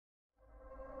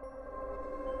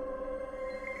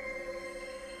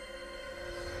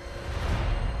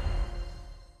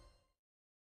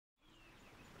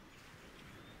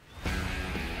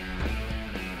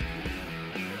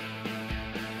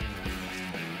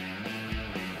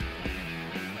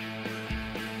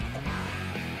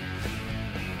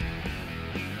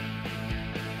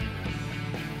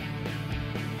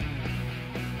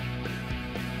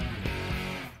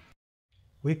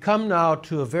We come now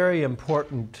to a very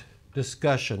important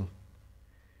discussion.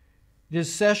 It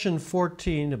is session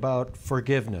 14 about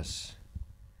forgiveness.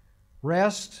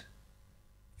 Rest,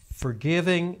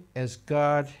 forgiving as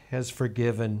God has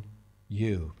forgiven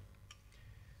you.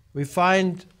 We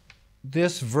find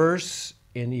this verse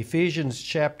in Ephesians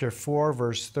chapter 4,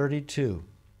 verse 32.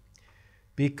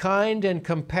 Be kind and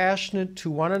compassionate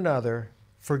to one another,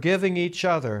 forgiving each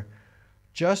other,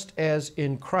 just as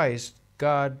in Christ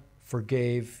God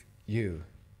forgave you.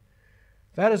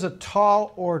 That is a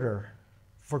tall order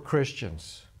for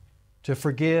Christians, to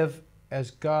forgive as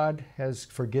God has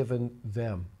forgiven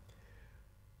them.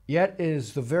 Yet it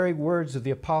is the very words of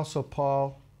the Apostle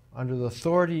Paul, under the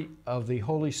authority of the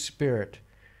Holy Spirit,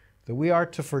 that we are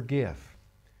to forgive,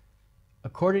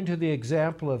 according to the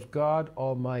example of God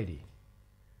Almighty,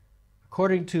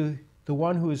 according to the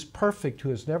one who is perfect, who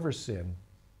has never sinned.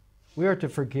 We are to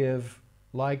forgive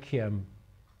like him.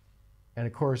 And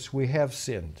of course, we have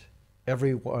sinned.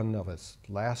 Every one of us,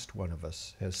 last one of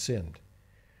us, has sinned.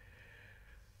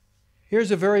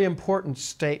 Here's a very important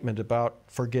statement about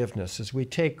forgiveness as we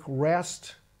take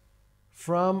rest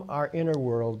from our inner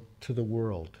world to the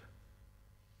world.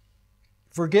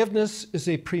 Forgiveness is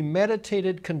a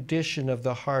premeditated condition of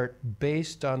the heart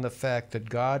based on the fact that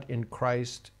God in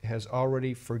Christ has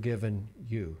already forgiven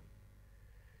you.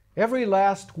 Every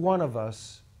last one of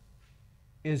us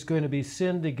is going to be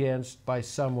sinned against by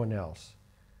someone else.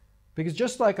 Because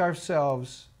just like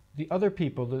ourselves, the other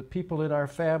people, the people in our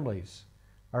families,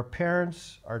 our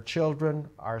parents, our children,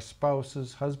 our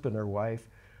spouses, husband or wife,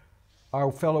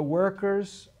 our fellow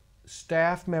workers,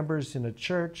 staff members in a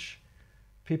church,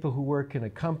 people who work in a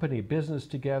company, business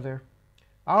together,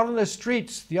 out on the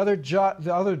streets, the other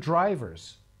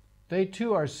drivers, they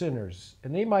too are sinners,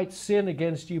 and they might sin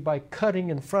against you by cutting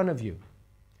in front of you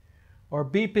or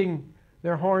beeping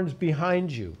their horns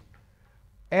behind you,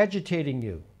 agitating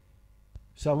you.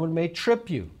 Someone may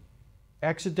trip you,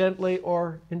 accidentally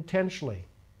or intentionally.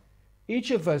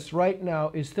 Each of us right now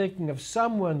is thinking of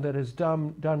someone that has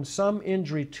done some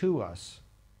injury to us,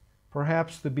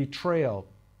 perhaps the betrayal,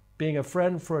 being a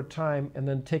friend for a time and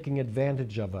then taking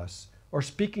advantage of us, or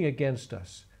speaking against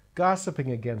us,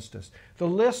 gossiping against us. The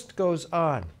list goes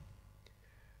on.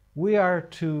 We are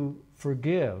to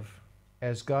forgive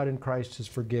as God in Christ has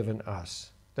forgiven us.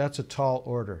 That's a tall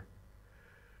order.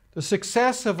 The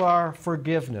success of our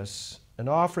forgiveness and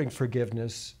offering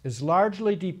forgiveness is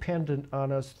largely dependent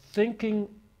on us thinking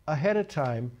ahead of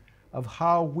time of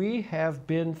how we have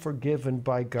been forgiven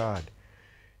by God.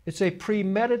 It's a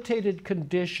premeditated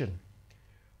condition,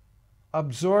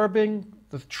 absorbing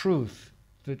the truth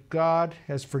that God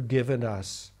has forgiven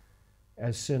us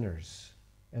as sinners,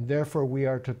 and therefore we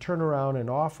are to turn around and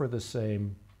offer the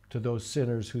same to those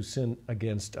sinners who sin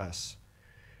against us.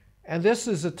 And this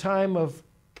is a time of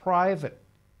private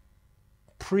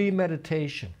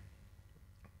premeditation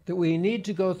that we need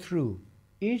to go through,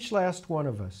 each last one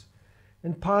of us,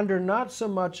 and ponder not so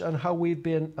much on how we've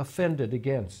been offended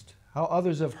against, how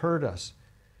others have hurt us,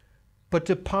 but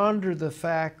to ponder the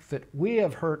fact that we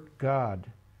have hurt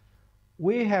God.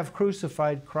 We have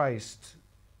crucified Christ,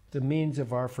 the means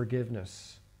of our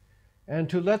forgiveness, and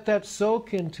to let that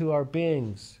soak into our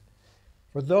beings.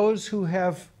 For those who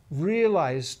have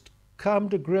realized, come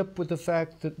to grip with the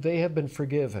fact that they have been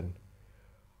forgiven,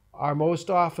 are most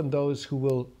often those who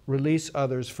will release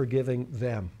others, forgiving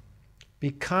them.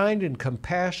 Be kind and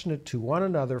compassionate to one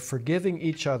another, forgiving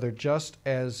each other just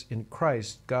as in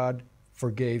Christ God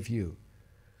forgave you.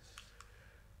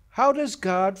 How does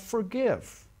God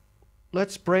forgive?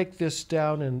 Let's break this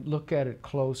down and look at it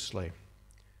closely.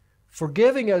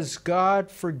 Forgiving as God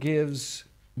forgives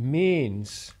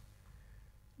means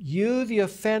you, the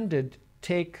offended,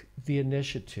 take the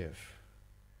initiative.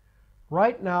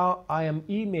 Right now, I am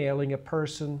emailing a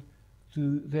person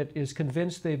that is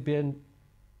convinced they've been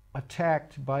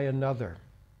attacked by another.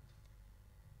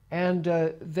 And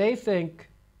they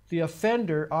think the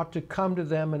offender ought to come to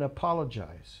them and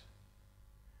apologize.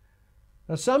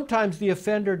 Now, sometimes the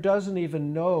offender doesn't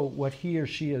even know what he or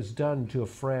she has done to a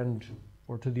friend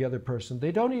or to the other person.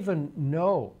 They don't even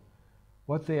know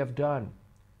what they have done.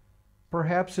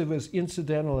 Perhaps it was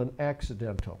incidental and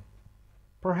accidental.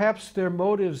 Perhaps their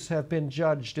motives have been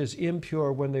judged as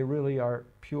impure when they really are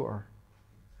pure.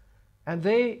 And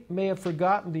they may have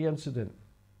forgotten the incident,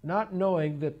 not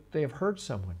knowing that they have hurt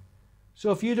someone.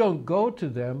 So if you don't go to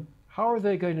them, how are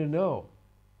they going to know?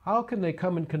 How can they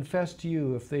come and confess to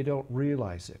you if they don't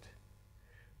realize it?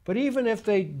 But even if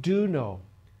they do know,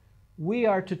 we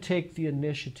are to take the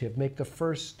initiative, make the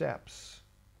first steps.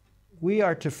 We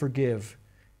are to forgive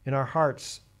in our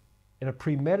hearts in a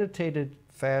premeditated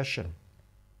fashion.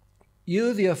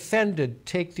 You, the offended,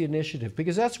 take the initiative,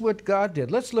 because that's what God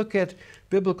did. Let's look at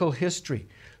biblical history.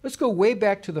 Let's go way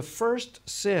back to the first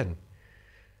sin.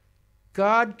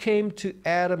 God came to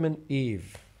Adam and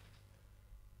Eve.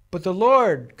 But the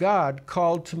Lord God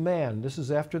called to man. This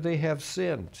is after they have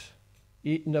sinned,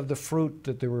 eaten of the fruit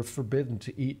that they were forbidden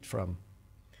to eat from.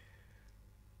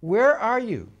 Where are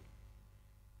you?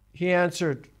 He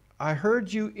answered, I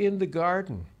heard you in the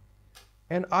garden,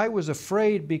 and I was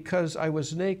afraid because I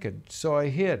was naked, so I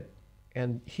hid.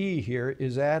 And he here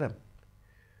is Adam.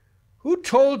 Who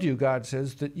told you, God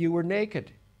says, that you were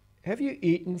naked? Have you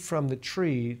eaten from the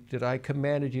tree that I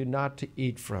commanded you not to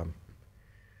eat from?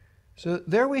 So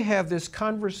there we have this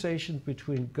conversation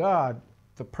between God,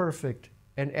 the perfect,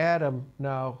 and Adam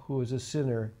now, who is a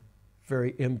sinner,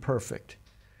 very imperfect.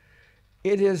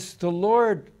 It is the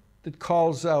Lord that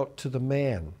calls out to the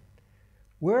man,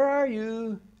 where are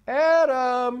you,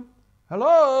 Adam?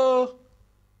 Hello?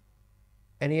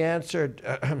 And he answered,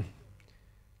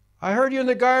 I heard you in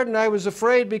the garden. I was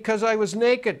afraid because I was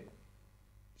naked,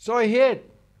 so I hid.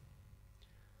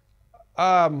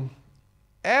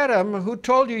 Adam, who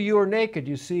told you you were naked?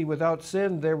 You see, without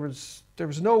sin, there was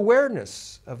no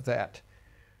awareness of that,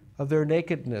 of their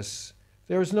nakedness.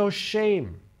 There was no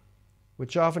shame,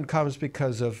 which often comes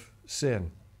because of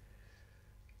sin.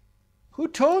 Who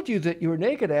told you that you were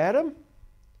naked, Adam?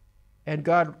 And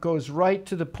God goes right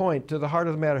to the point, to the heart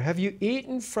of the matter. Have you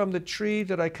eaten from the tree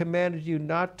that I commanded you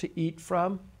not to eat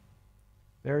from?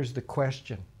 There's the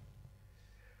question.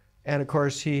 And of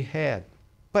course he had.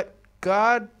 But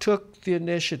God took the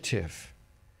initiative.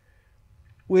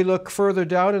 We look further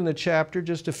down in the chapter,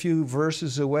 just a few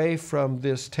verses away from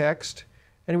this text,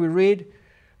 and we read,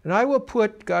 and I will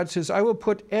put, God says, I will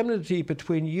put enmity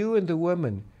between you and the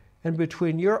woman, and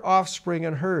between your offspring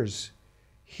and hers.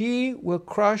 He will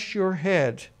crush your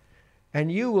head,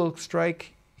 and you will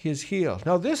strike his heel.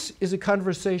 Now this is a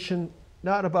conversation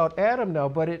not about Adam now,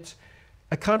 but it's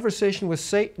a conversation with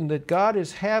Satan that God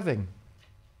is having.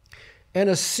 And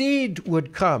a seed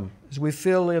would come, as we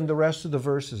fill in the rest of the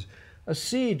verses, a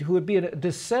seed who would be a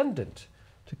descendant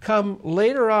to come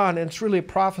later on, and it's really a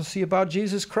prophecy about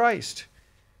Jesus Christ.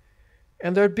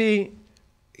 And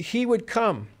he would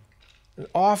come, an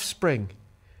offspring,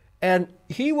 and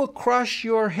he will crush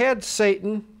your head,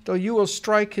 Satan, though you will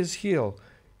strike his heel.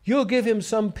 You'll give him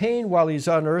some pain while he's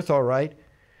on earth, all right,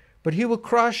 but he will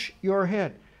crush your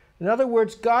head. In other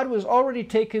words, God was already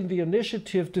taking the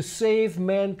initiative to save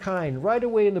mankind. Right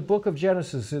away in the book of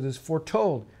Genesis, it is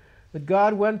foretold that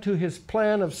God went to his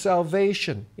plan of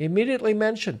salvation. Immediately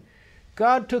mentioned,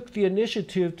 God took the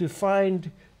initiative to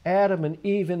find Adam and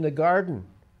Eve in the garden.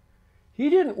 He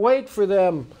didn't wait for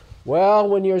them. Well,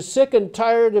 when you're sick and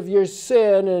tired of your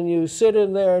sin and you sit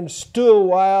in there and stew a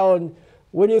while, and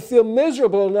when you feel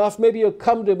miserable enough, maybe you'll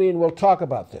come to me and we'll talk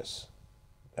about this.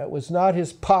 That was not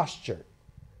his posture.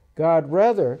 God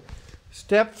rather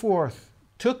stepped forth,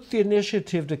 took the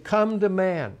initiative to come to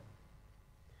man.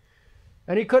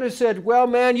 And he could have said, well,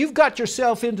 man, you've got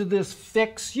yourself into this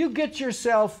fix. You get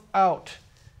yourself out.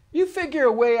 You figure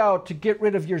a way out to get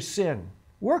rid of your sin.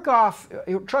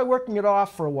 Try working it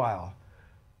off for a while.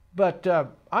 But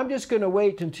I'm just going to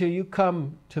wait until you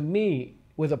come to me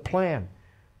with a plan.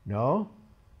 No,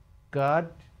 God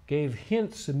gave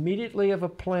hints immediately of a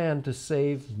plan to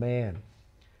save man.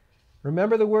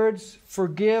 Remember the words,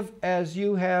 forgive as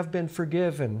you have been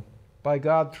forgiven by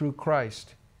God through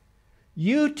Christ.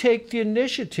 You take the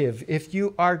initiative. If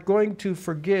you are going to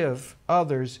forgive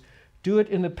others, do it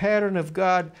in the pattern of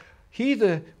God. He,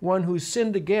 the one who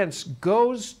sinned against,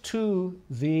 goes to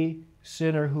the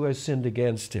sinner who has sinned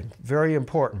against him. Very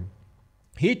important.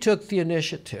 He took the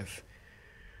initiative.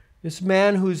 This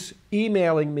man who's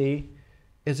emailing me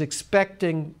is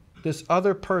expecting this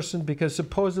other person, because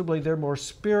supposedly they're more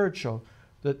spiritual,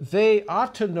 that they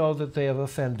ought to know that they have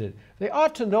offended. They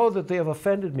ought to know that they have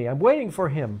offended me. I'm waiting for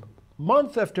him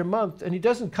month after month, and he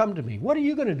doesn't come to me. What are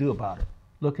you going to do about it?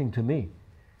 Looking to me.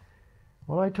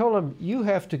 Well, I told him, you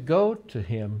have to go to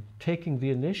him taking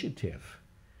the initiative.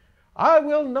 I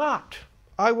will not.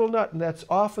 I will not. And that's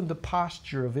often the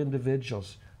posture of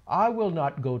individuals. I will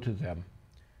not go to them.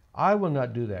 I will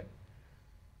not do that.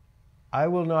 I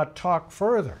will not talk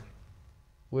further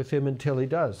with him until he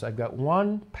does. I've got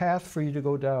one path for you to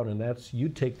go down, and that's you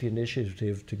take the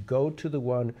initiative to go to the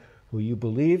one who you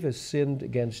believe has sinned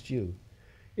against you.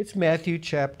 It's Matthew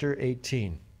chapter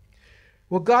 18.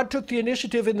 Well, God took the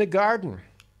initiative in the garden.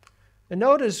 And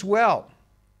note as well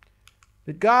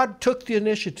that God took the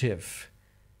initiative,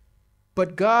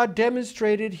 but God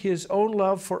demonstrated his own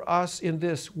love for us in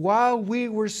this: while we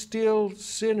were still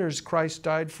sinners, Christ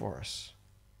died for us.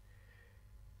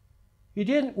 He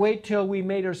didn't wait till we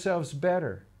made ourselves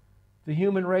better. The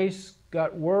human race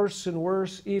got worse and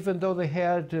worse, even though they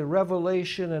had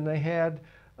Revelation and they had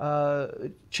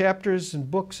chapters and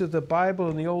books of the Bible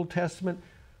in the Old Testament.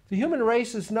 The human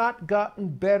race has not gotten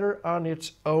better on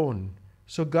its own.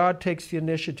 So God takes the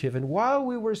initiative. And while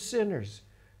we were sinners,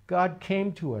 God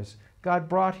came to us. God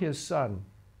brought His Son.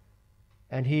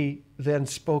 And He then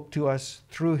spoke to us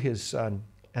through His Son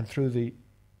and through the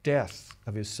death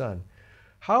of His Son.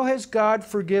 How has God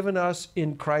forgiven us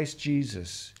in Christ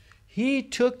Jesus? He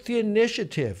took the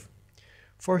initiative,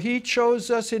 for He chose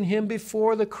us in Him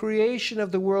before the creation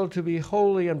of the world to be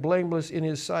holy and blameless in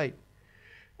His sight.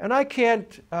 And I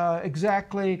can't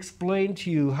exactly explain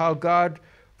to you how God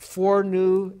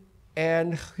foreknew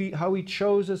and how He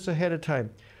chose us ahead of time.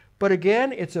 But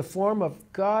again, it's a form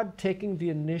of God taking the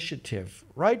initiative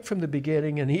right from the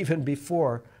beginning and even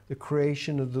before the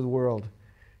creation of the world.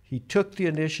 He took the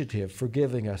initiative,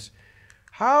 forgiving us.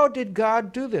 How did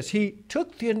God do this? He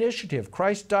took the initiative.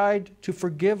 Christ died to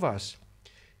forgive us.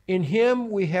 In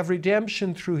Him we have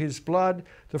redemption through His blood,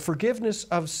 the forgiveness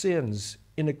of sins,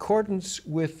 in accordance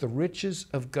with the riches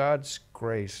of God's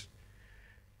grace.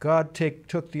 God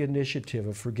took the initiative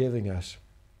of forgiving us.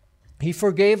 He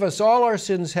forgave us all our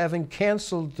sins, having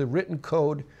canceled the written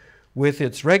code with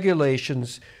its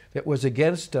regulations that was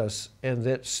against us and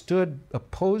that stood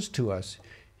opposed to us.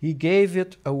 He gave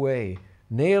it away,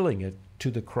 nailing it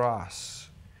to the cross.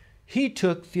 He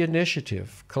took the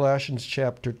initiative, Colossians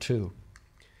chapter 2.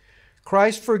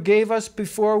 Christ forgave us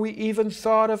before we even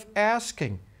thought of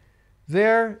asking.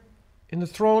 There, in the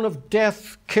throne of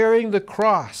death, carrying the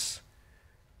cross,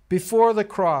 before the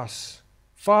cross,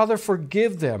 Father,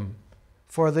 forgive them,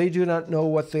 for they do not know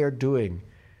what they are doing.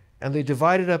 And they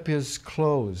divided up His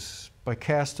clothes by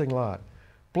casting lot,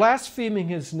 blaspheming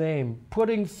His name,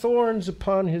 putting thorns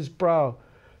upon His brow,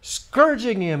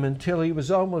 scourging Him until He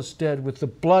was almost dead with the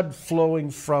blood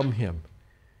flowing from Him.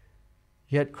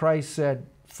 Yet Christ said,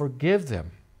 forgive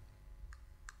them.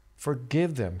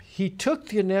 Forgive them. He took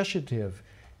the initiative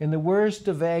in the worst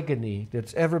of agony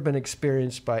that's ever been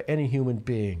experienced by any human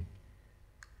being.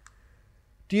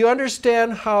 Do you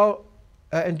understand how,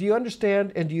 and do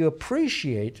you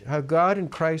appreciate how God in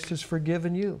Christ has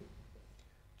forgiven you?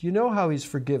 Do you know how He's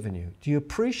forgiven you? Do you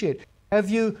appreciate it? Have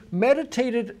you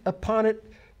meditated upon it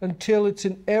until it's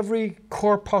in every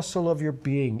corpuscle of your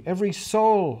being, every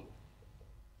soul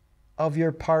of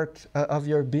your part of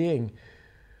your being,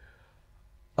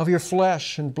 of your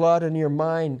flesh and blood and your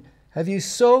mind? Have you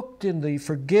soaked in the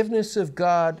forgiveness of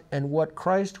God and what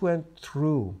Christ went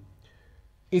through?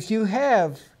 If you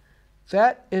have,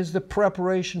 that is the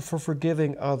preparation for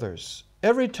forgiving others.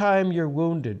 Every time you're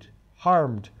wounded,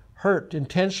 harmed, hurt,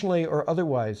 intentionally or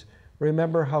otherwise,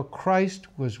 remember how Christ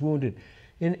was wounded.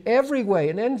 In every way,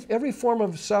 in every form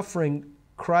of suffering,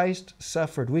 Christ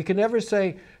suffered. We can never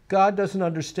say God doesn't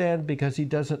understand because He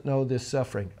doesn't know this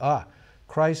suffering.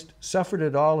 Christ suffered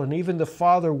it all, and even the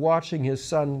Father watching His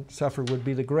Son suffer would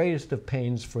be the greatest of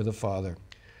pains for the Father.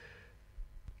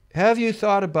 Have you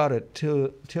thought about it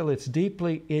till it's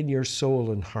deeply in your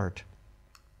soul and heart?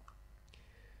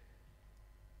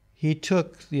 He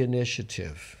took the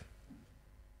initiative,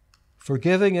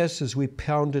 forgiving us as we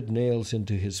pounded nails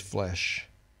into His flesh.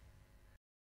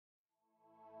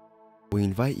 We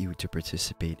invite you to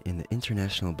participate in the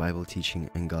International Bible Teaching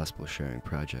and Gospel Sharing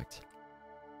Project.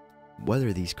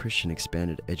 Whether these Christian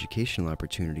expanded educational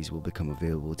opportunities will become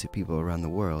available to people around the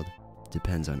world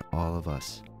depends on all of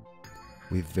us.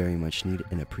 We very much need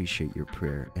and appreciate your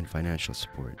prayer and financial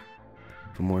support.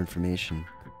 For more information,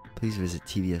 please visit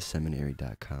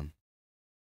tvsseminary.com.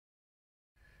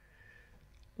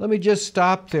 Let me just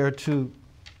stop there to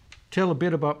tell a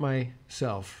bit about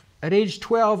myself. At age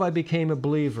 12, I became a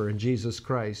believer in Jesus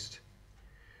Christ.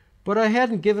 But I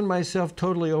hadn't given myself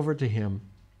totally over to Him.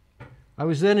 I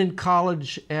was then in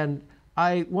college, and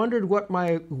I wondered what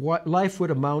my life would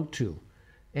amount to.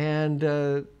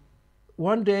 And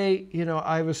one day,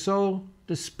 I was so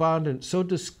despondent, so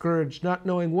discouraged, not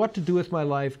knowing what to do with my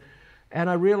life. And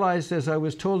I realized, as I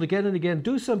was told again and again,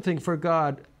 do something for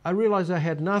God, I realized I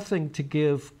had nothing to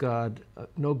give God,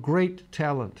 no great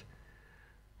talent,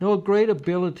 no great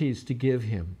abilities to give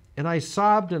Him. And I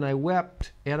sobbed and I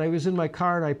wept, and I was in my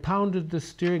car and I pounded the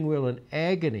steering wheel in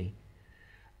agony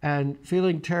and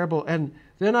feeling terrible. And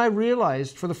then I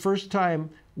realized for the first time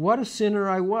what a sinner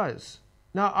I was.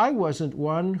 Now, I wasn't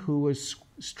one who was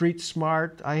street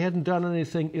smart. I hadn't done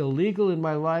anything illegal in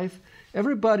my life.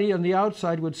 Everybody on the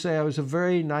outside would say I was a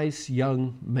very nice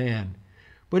young man.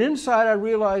 But inside I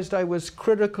realized I was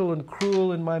critical and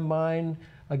cruel in my mind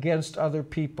against other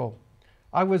people.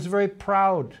 I was very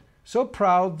proud. so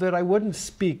proud that I wouldn't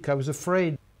speak. I was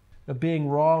afraid of being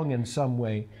wrong in some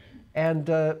way. And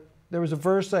there was a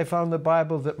verse I found in the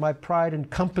Bible that my pride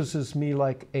encompasses me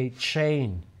like a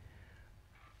chain.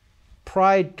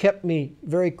 Pride kept me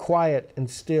very quiet and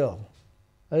still.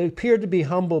 I appeared to be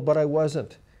humble, but I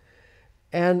wasn't.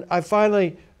 And I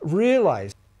finally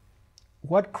realized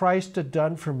what Christ had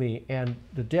done for me and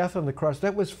the death on the cross.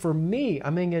 That was for me. I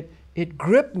mean, it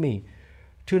gripped me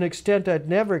to an extent I'd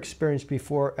never experienced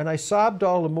before. And I sobbed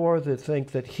all the more to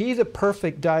think that He, the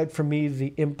perfect, died for me,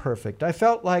 the imperfect. I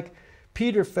felt like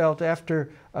Peter felt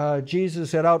after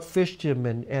Jesus had outfished him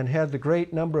and had the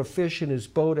great number of fish in his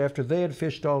boat after they had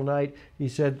fished all night. He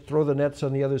said, throw the nets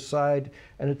on the other side.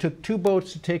 And it took 2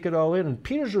 boats to take it all in. And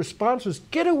Peter's response was,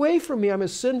 get away from me, I'm a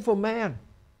sinful man.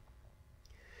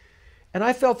 And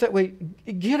I felt that way,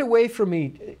 get away from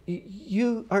me.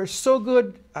 You are so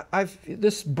good.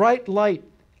 This bright light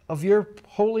of your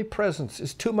holy presence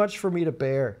is too much for me to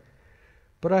bear.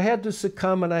 But I had to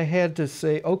succumb and I had to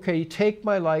say, okay, take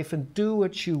my life and do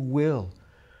what you will.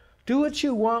 Do what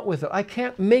you want with it. I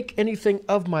can't make anything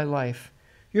of my life.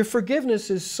 Your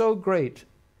forgiveness is so great,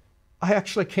 I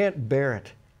actually can't bear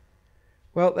it.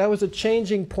 Well, that was a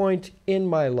changing point in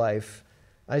my life.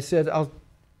 I said, I'll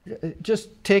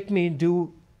just take me and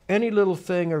do any little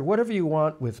thing or whatever you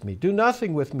want with me. Do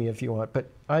nothing with me if you want, but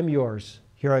I'm yours.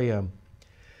 Here I am.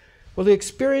 Well, the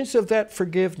experience of that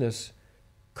forgiveness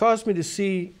caused me to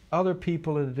see other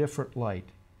people in a different light.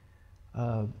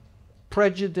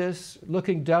 Prejudice,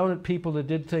 looking down at people that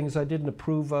did things I didn't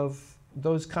approve of,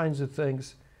 those kinds of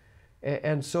things,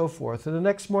 and so forth. And the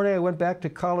next morning I went back to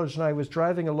college and I was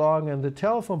driving along and the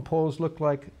telephone poles looked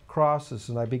like crosses,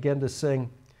 and I began to sing,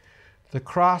 "The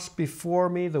cross before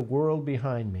me, the world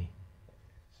behind me."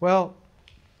 Well,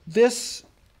 this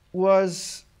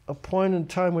was a point in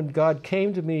time when God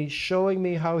came to me showing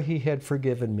me how He had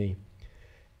forgiven me.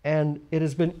 And it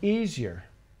has been easier,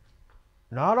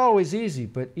 not always easy,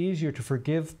 but easier to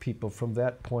forgive people from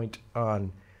that point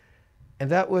on. And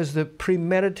that was the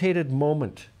premeditated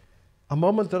moment, a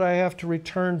moment that I have to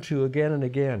return to again and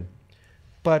again.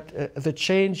 But the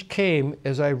change came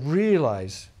as I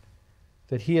realized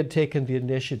that He had taken the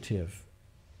initiative,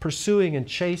 pursuing and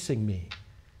chasing me,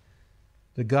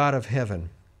 the God of heaven.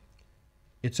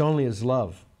 It's only His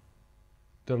love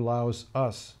that allows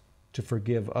us to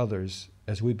forgive others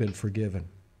as we've been forgiven.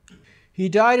 He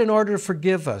died in order to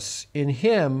forgive us. In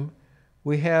Him,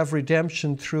 we have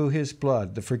redemption through His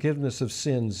blood, the forgiveness of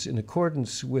sins in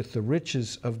accordance with the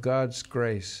riches of God's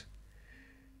grace.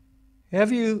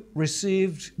 Have you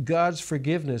received God's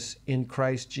forgiveness in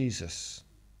Christ Jesus?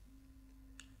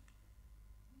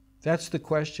 That's the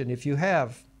question. If you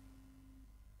have,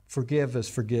 forgive as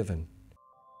forgiven.